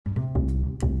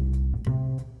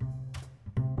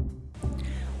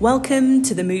Welcome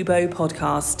to the Mubo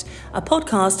podcast, a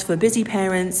podcast for busy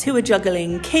parents who are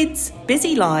juggling kids,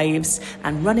 busy lives,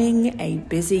 and running a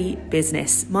busy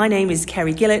business. My name is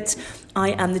Kerry Gillett. I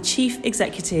am the Chief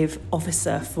Executive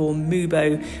Officer for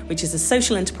Mubo, which is a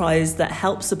social enterprise that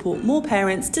helps support more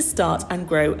parents to start and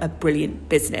grow a brilliant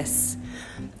business.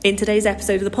 In today's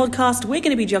episode of the podcast, we're going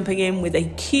to be jumping in with a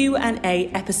Q&A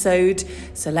episode,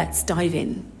 so let's dive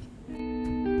in.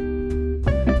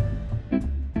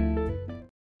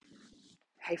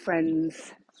 Hey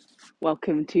friends,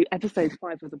 welcome to episode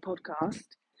 5 of the podcast.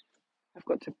 I've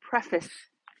got to preface,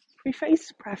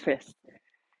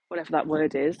 whatever that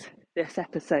word is, this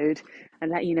episode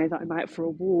and let you know that I'm out for a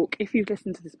walk. If you've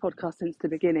listened to this podcast since the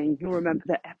beginning, you'll remember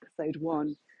that episode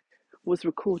 1 was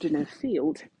recorded in a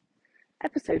field.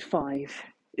 Episode 5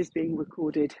 is being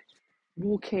recorded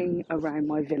walking around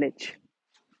my village.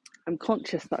 I'm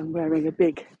conscious that I'm wearing a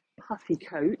big puffy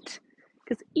coat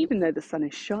because even though the sun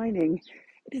is shining,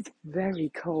 it is very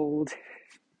cold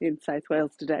in South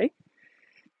Wales today.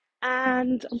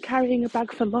 And I'm carrying a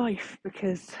bag for life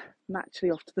because I'm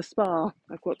actually off to the spa.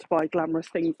 I've got to buy glamorous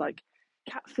things like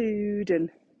cat food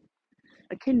and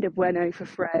a Kinder Bueno for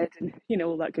Fred and,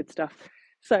 all that good stuff.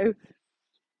 So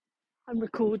I'm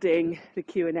recording the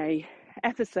Q&A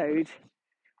episode,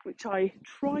 which I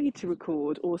tried to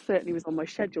record, or certainly was on my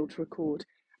schedule to record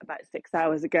about 6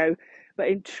 hours ago. But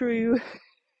in true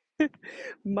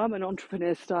mum and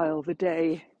entrepreneur style, the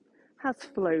day has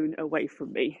flown away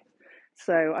from me.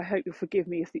 So I hope you'll forgive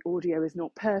me if the audio is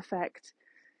not perfect.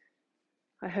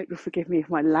 I hope you'll forgive me if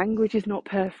my language is not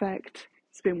perfect.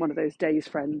 It's been one of those days,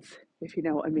 friends, if you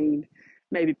know what I mean.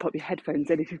 Maybe pop your headphones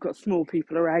in if you've got small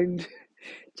people around,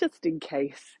 just in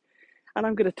case. And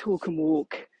I'm going to talk and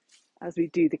walk as we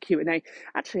do the Q&A.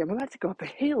 Actually, I'm about to go up a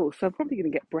hill, so I'm probably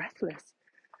going to get breathless.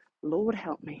 Lord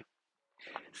help me.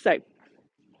 So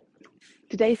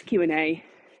today's Q&A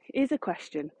is a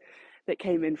question that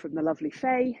came in from the lovely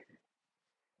Faye.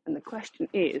 And the question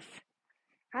is,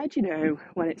 how do you know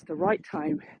when it's the right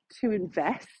time to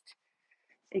invest?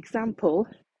 Example,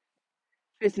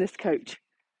 business coach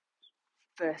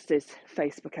versus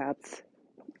Facebook ads.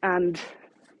 And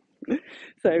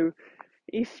so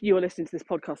if you're listening to this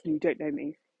podcast and you don't know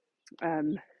me,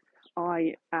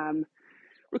 I am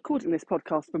recording this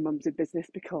podcast for Mums in Business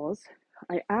because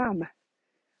I am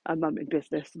a mum in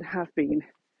business and have been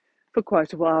for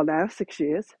quite a while now, 6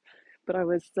 years. But I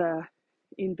was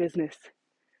in business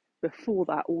before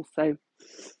that also.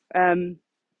 And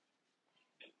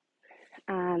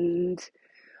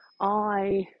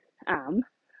I am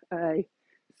a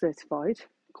certified,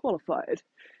 qualified,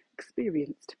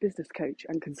 experienced business coach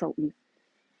and consultant.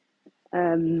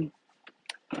 And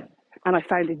I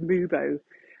founded Mubo,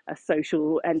 a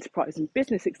social enterprise and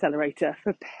business accelerator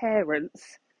for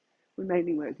parents, we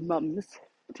mainly work with mums,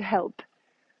 to help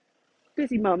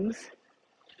busy mums,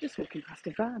 just walking past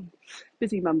a van,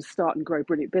 busy mums start and grow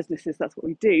brilliant businesses. That's what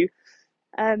we do.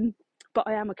 But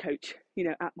I am a coach,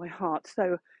 at my heart.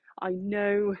 So I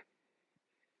know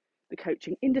the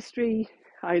coaching industry.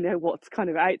 I know what's kind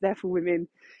of out there for women,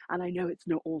 and I know it's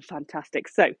not all fantastic.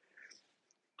 So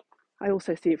I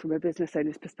also see it from a business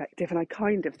owner's perspective, and I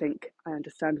kind of think I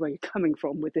understand where you're coming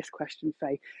from with this question,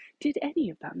 Faye. Did any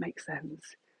of that make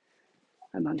sense?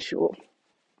 I'm unsure.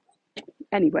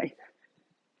 Anyway,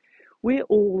 we're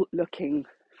all looking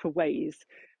for ways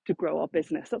to grow our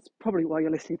business. That's probably why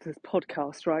you're listening to this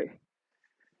podcast, right?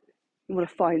 You want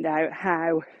to find out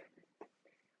how,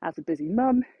 as a busy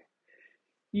mum,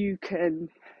 you can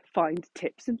find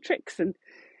tips and tricks and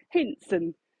hints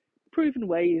and proven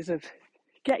ways of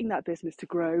getting that business to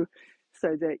grow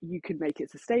so that you can make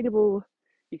it sustainable,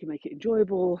 you can make it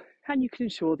enjoyable, and you can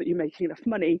ensure that you're making enough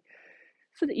money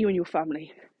so that you and your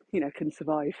family, can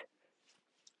survive.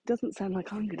 Doesn't sound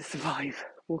like I'm going to survive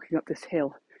walking up this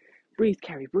hill. Breathe,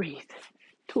 Kerry, breathe.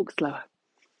 Talk slower.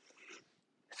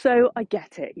 So I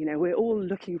get it, we're all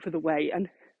looking for the way, and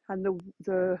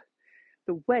the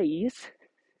ways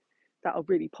that are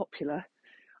really popular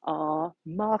are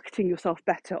marketing yourself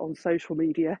better on social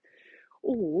media,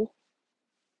 or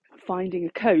finding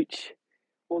a coach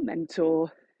or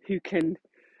mentor who can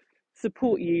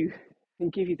support you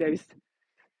and give you those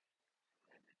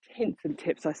hints and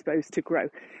tips, I suppose, to grow.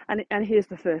 And here's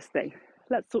the first thing.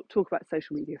 Let's talk about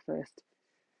social media first.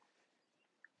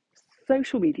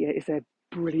 Social media is a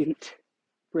brilliant,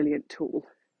 brilliant tool.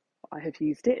 I have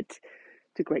used it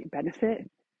to great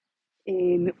benefit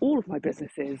in all of my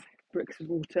businesses, bricks and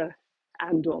mortar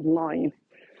and online.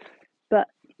 But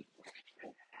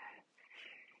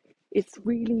it's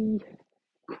really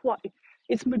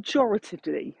it's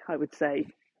majoritively, I would say,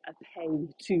 a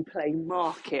pay-to-play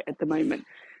market at the moment.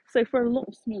 So for a lot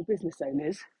of small business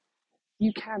owners,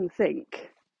 you can think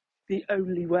the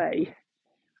only way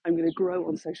I'm going to grow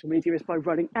on social media is by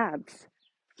running ads.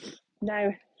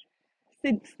 Now,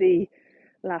 since the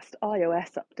last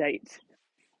iOS update,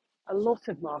 a lot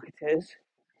of marketers,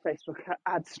 Facebook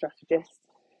ad strategists,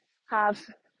 have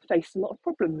faced a lot of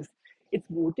problems. It's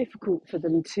more difficult for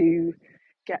them to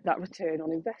get that return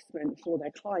on investment for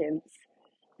their clients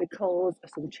because of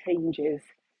some changes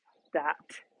that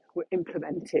were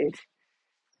implemented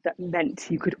that meant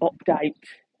you could opt out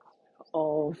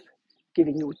of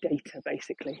giving your data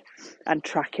basically and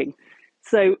tracking.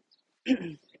 So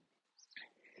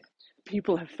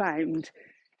people have found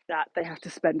that they have to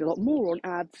spend a lot more on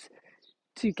ads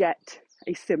to get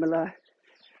a similar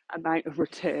amount of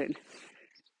return.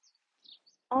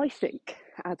 I think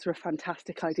ads are a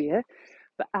fantastic idea,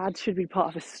 but ads should be part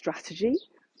of a strategy,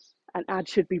 and ads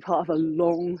should be part of a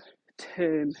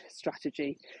long-term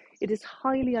strategy. It is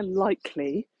highly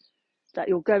unlikely that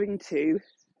you're going to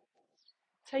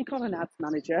take on an ads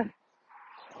manager,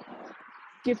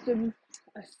 give them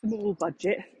a small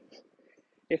budget,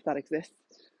 if that exists,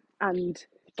 and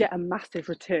get a massive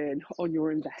return on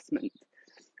your investment.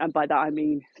 And by that I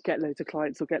mean get loads of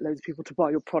clients or get loads of people to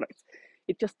buy your products.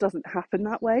 It just doesn't happen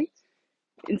that way.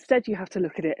 Instead, you have to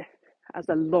look at it as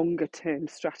a longer term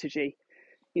strategy.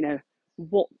 You know,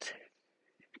 what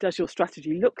does your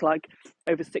strategy look like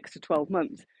over 6 to 12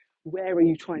 months? Where are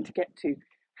you trying to get to?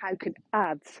 How can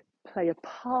ads play a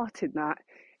part in that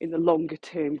in the longer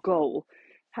term goal?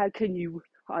 How can you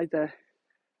either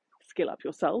skill up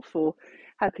yourself, or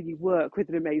how can you work with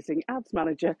an amazing ads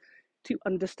manager to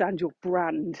understand your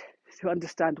brand, to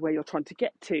understand where you're trying to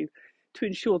get to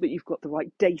ensure that you've got the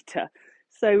right data?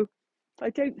 So I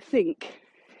don't think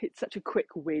it's such a quick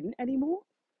win anymore.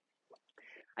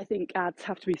 I think ads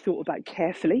have to be thought about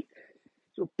carefully.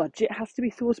 Your budget has to be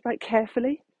thought about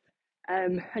carefully.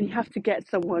 And you have to get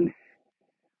someone,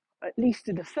 at least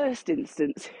in the first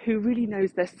instance, who really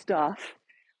knows their stuff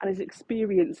and is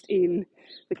experienced in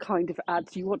the kind of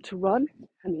ads you want to run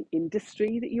and the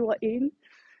industry that you are in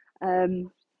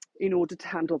order to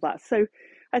handle that. So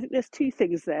I think there's two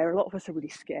things there. A lot of us are really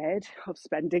scared of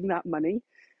spending that money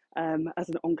as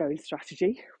an ongoing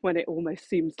strategy when it almost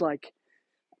seems like,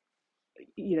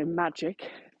 you know,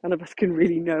 magic. None of us can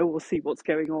really know or see what's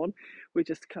going on. We're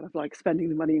just kind of like spending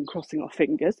the money and crossing our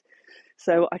fingers.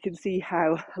 So I can see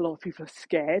how a lot of people are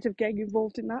scared of getting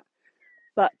involved in that.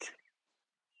 But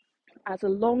as a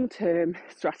long-term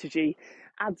strategy,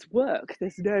 ads work.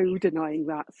 There's no denying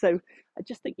that. So I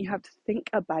just think you have to think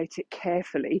about it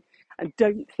carefully, and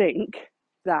don't think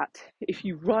that if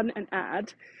you run an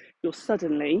ad, you're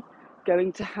suddenly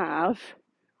going to have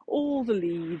all the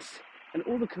leads and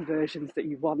all the conversions that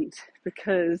you want,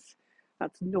 because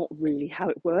that's not really how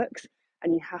it works.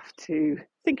 And you have to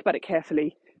think about it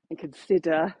carefully and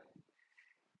consider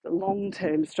the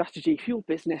long-term strategy for your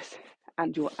business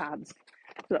and your ads.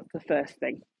 So that's the first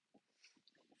thing.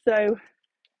 So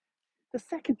the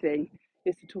second thing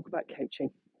is to talk about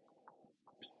coaching.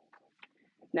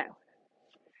 Now,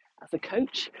 as a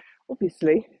coach,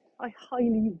 obviously, I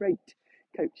highly rate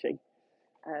coaching.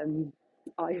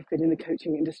 I have been in the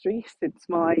coaching industry since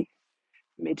my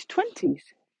mid-20s,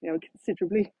 you know,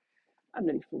 considerably. I'm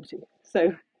nearly 40,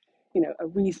 so, you know, a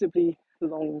reasonably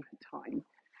long time.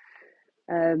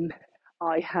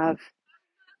 I have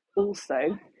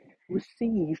also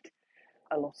received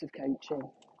a lot of coaching,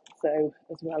 so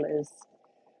as well as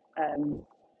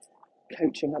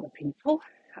coaching other people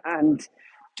and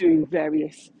doing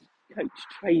various coach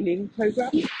training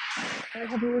programs, I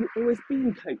have always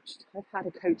been coached. I've had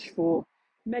a coach for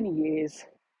many years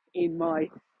in my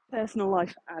personal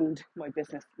life and my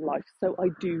business life, so I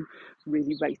do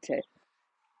really rate it.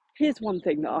 Here's one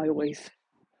thing that I always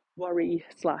worry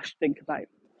 / think about.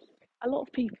 A lot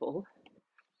of people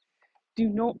do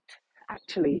not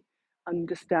actually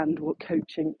understand what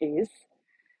coaching is.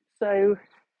 So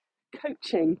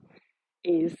coaching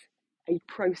is a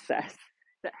process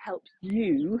that helps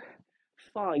you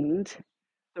find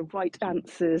the right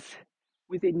answers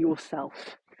within yourself,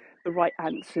 the right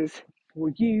answers for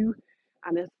you.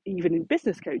 And even in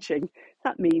business coaching,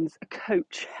 that means a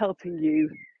coach helping you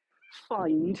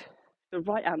find the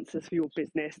right answers for your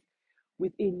business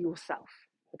within yourself.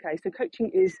 Okay, so coaching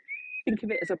is, think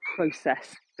of it as a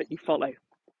process that you follow.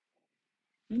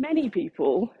 Many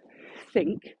people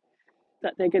think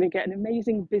that they're going to get an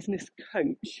amazing business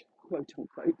coach, quote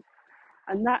unquote,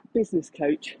 and that business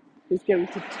coach is going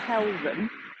to tell them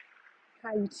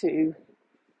how to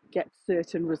get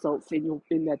certain results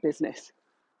in their business.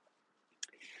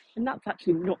 And that's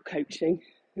actually not coaching.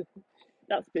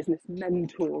 That's business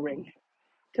mentoring.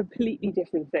 completely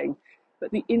different thing.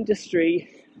 But the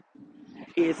industry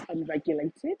is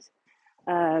unregulated.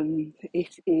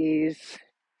 It is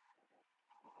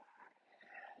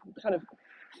kind of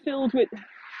filled with,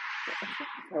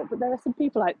 but there are some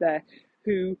people out there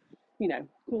who,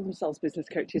 call themselves business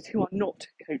coaches who are not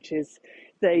coaches.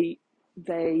 They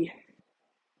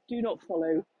do not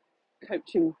follow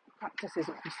coaching practices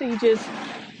or procedures,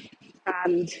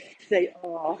 and they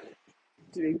are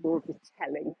doing more of the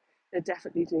telling. They're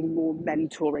definitely doing more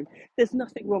mentoring. There's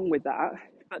nothing wrong with that,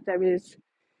 but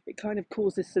it kind of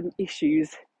causes some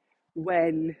issues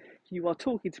when you are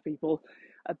talking to people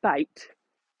about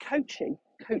coaching,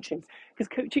 because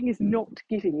coaching is not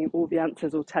giving you all the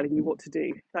answers or telling you what to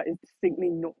do. That is distinctly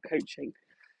not coaching.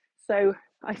 So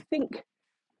I think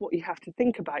what you have to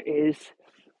think about is,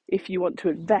 if you want to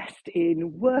invest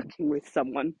in working with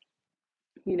someone,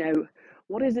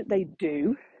 what is it they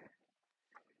do?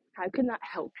 How can that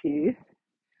help you?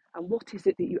 And what is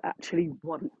it that you actually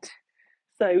want?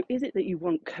 So is it that you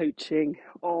want coaching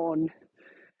on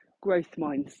growth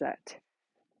mindset,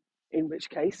 in which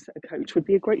case a coach would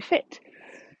be a great fit?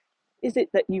 Is it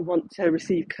that you want to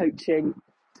receive coaching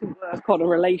to work on a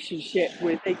relationship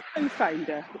with a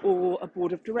co-founder or a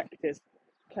board of directors?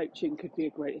 Coaching could be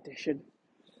a great addition.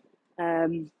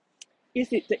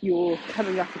 Is it that you're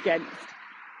coming up against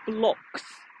blocks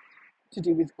to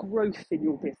do with growth in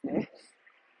your business,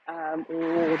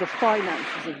 or the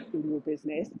finances in your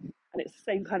business, and it's the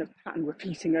same kind of pattern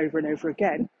repeating over and over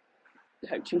again?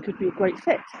 Coaching could be a great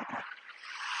fit.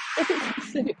 If it's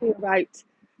specifically about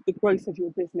the growth of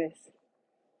your business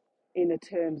in the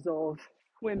terms of,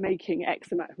 we're making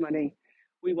X amount of money,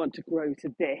 we want to grow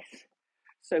to this,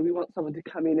 so we want someone to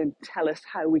come in and tell us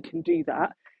how we can do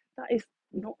that, that is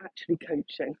not actually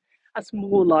coaching. That's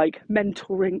more like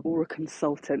mentoring or a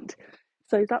consultant.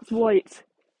 So that's why it's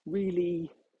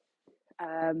really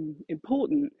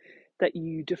important that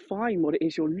you define what it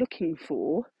is you're looking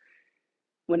for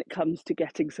when it comes to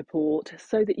getting support,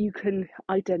 so that you can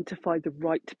identify the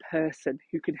right person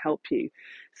who can help you.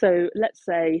 So let's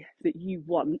say that you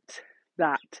want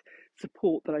that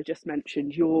support that I just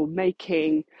mentioned. You're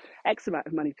making X amount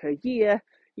of money per year,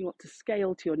 you want to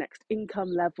scale to your next income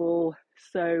level,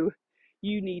 so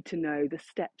you need to know the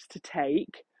steps to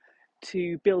take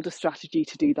to build a strategy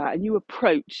to do that, and you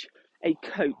approach a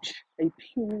coach, a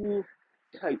pure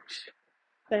coach.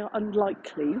 They are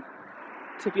unlikely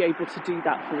to be able to do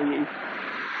that for you.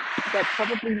 They're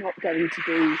probably not going to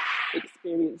be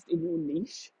experienced in your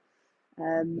niche.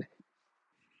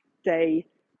 They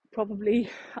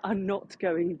probably are not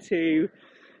going to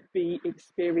be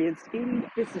experienced in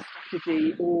business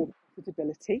strategy or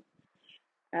profitability,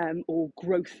 or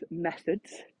growth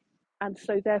methods. And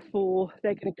so therefore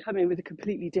they're going to come in with a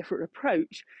completely different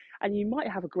approach, and you might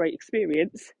have a great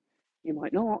experience, you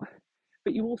might not,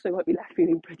 but you also might be left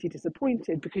feeling pretty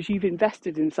disappointed because you've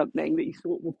invested in something that you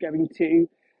thought was going to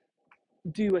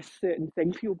do a certain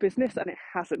thing for your business and it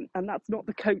hasn't. And that's not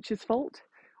the coach's fault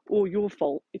or your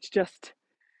fault. It's just,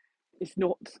 it's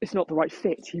not the right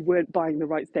fit. You weren't buying the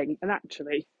right thing. And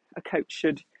actually a coach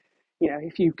should,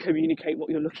 if you communicate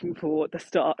what you're looking for at the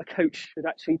start, a coach should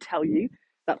actually tell you,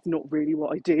 that's not really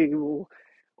what I do,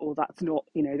 or that's not,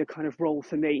 the kind of role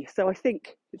for me. So I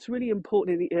think it's really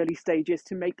important in the early stages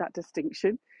to make that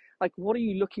distinction. Like, what are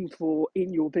you looking for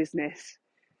in your business?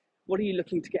 What are you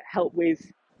looking to get help with?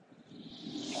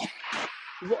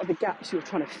 What are the gaps you're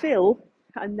trying to fill?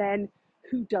 And then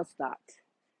who does that?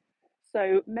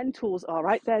 So mentors are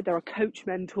out there. There are coach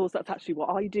mentors. That's actually what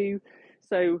I do.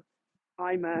 So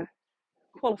I'm a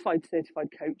qualified certified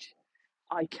coach.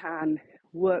 I can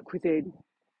work within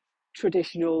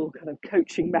traditional kind of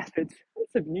coaching methods,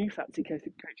 some new fancy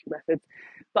coaching methods,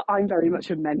 but I'm very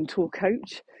much a mentor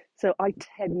coach. So I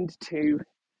tend to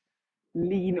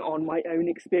lean on my own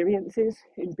experiences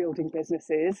in building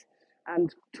businesses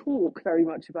and talk very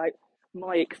much about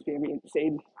my experience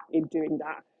in doing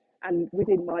that. And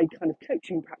within my kind of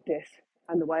coaching practice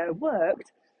and the way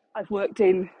I've worked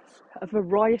in a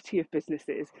variety of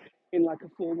businesses in like a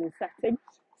formal setting.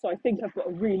 So I think I've got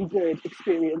a really good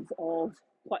experience of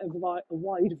quite a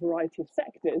wide variety of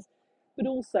sectors, but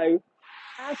also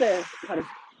as a kind of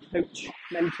coach,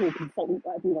 mentor, consultant,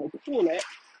 whatever you want to call it,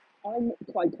 I'm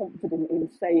quite confident in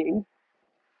saying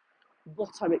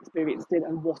what I'm experienced in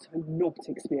and what I'm not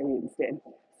experienced in.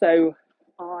 So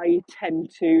I tend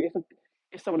to,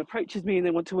 if someone approaches me and they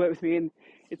want to work with me and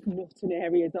it's not an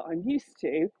area that I'm used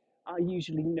to, I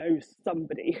usually know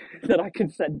somebody that I can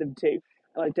send them to.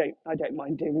 And I don't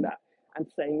mind doing that and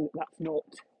saying that that's not,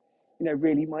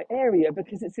 really my area,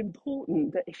 because it's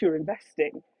important that if you're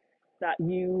investing, that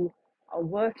you are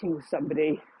working with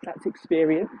somebody that's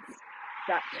experienced,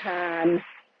 that can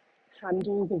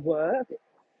handle the work,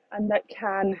 and that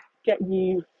can get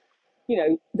you,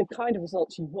 the kind of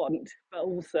results you want, but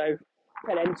also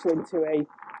can enter into a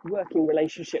working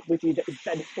relationship with you that is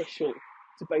beneficial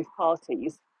to both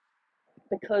parties.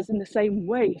 Because in the same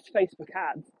way as Facebook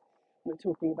ads, we're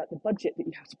talking about the budget that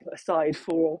you have to put aside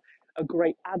for a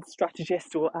great ad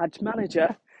strategist or ad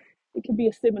manager. It can be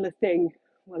a similar thing,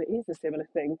 well, it is a similar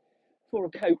thing for a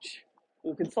coach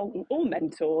or consultant or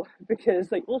mentor, because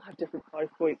they all have different price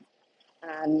points.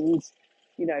 And,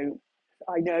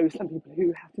 I know some people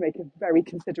who have to make a very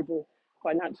considerable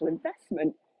financial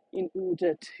investment in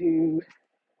order to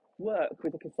work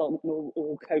with a consultant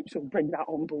or coach or bring that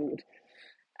on board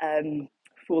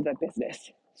for their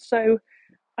business. So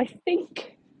I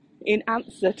think in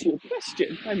answer to your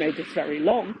question, I made this very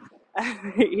long,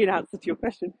 in answer to your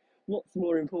question, what's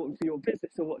more important for your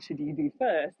business or what should you do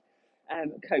first,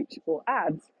 coach or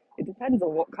ads? It depends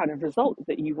on what kind of result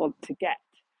that you want to get.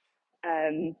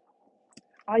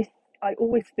 I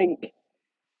always think,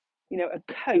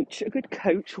 a good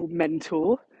coach or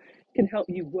mentor can help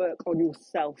you work on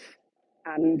yourself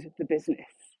and the business.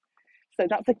 So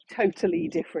that's a totally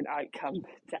different outcome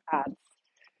to ads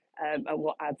and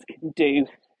what ads can do.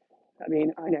 I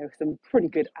mean, I know some pretty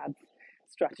good ads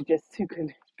strategists who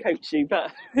can coach you,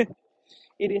 but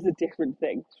it is a different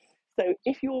thing. So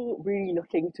if you're really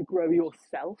looking to grow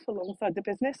yourself alongside the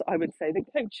business, I would say that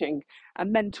coaching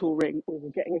and mentoring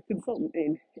or getting a consultant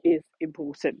in is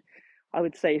important. I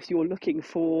would say if you're looking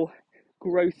for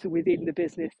growth within the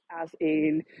business, as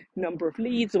in number of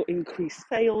leads or increased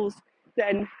sales,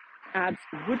 then ads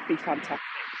would be fantastic.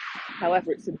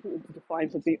 However, it's important to define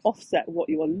something offset what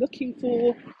you are looking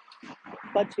for,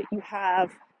 budget you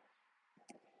have,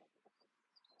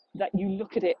 that you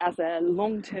look at it as a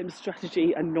long-term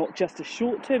strategy and not just a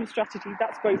short-term strategy.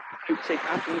 That's both coaching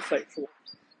and also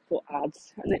for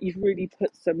ads, and that you've really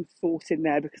put some thought in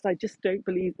there, because I just don't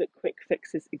believe that quick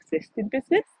fixes exist in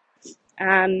business.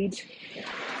 And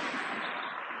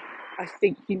I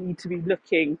think you need to be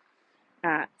looking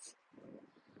at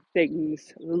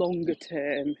things longer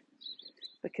term,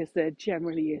 because there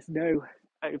generally is no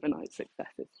overnight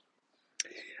successes.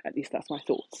 At least that's my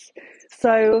thoughts.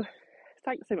 So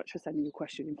thanks so much for sending your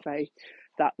question in, Faye.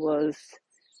 That was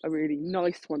a really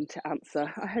nice one to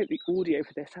answer. I hope the audio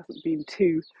for this hasn't been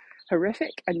too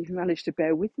horrific and you've managed to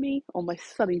bear with me on my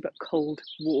sunny but cold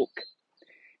walk.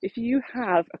 If you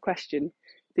have a question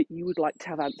that you would like to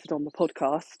have answered on the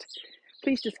podcast,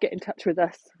 please just get in touch with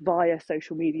us via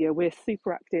social media. We're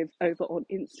super active over on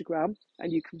Instagram,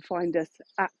 and you can find us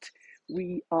at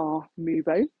We Are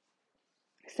Mubo.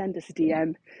 Send us a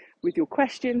DM with your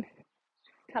question.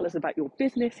 Tell us about your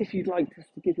business. If you'd like us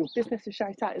to give your business a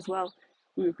shout out as well,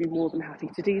 we would be more than happy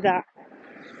to do that.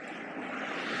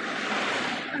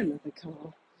 Another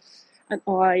car. And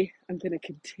I am going to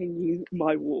continue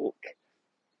my walk.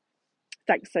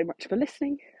 Thanks so much for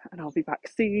listening, and I'll be back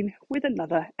soon with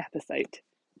another episode.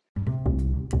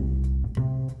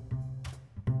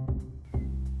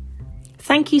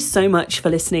 Thank you so much for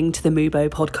listening to the Mubo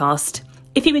podcast.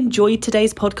 If you enjoyed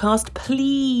today's podcast,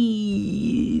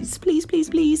 please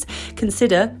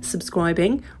consider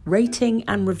subscribing, rating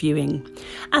and reviewing.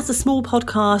 As a small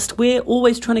podcast, we're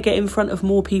always trying to get in front of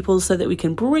more people so that we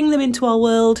can bring them into our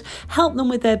world, help them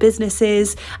with their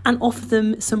businesses and offer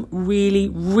them some really,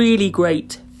 really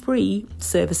great free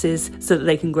services so that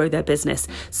they can grow their business.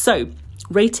 So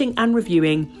rating and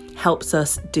reviewing helps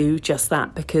us do just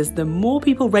that, because the more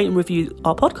people rate and review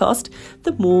our podcast,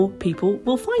 the more people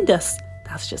will find us.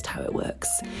 That's just how it works.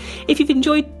 If you've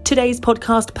enjoyed today's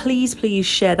podcast, please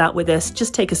share that with us.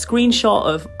 Just take a screenshot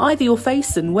of either your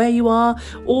face and where you are,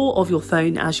 or of your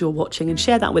phone as you're watching, and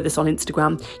share that with us on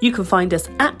Instagram. You can find us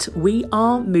at We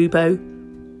Are Mubo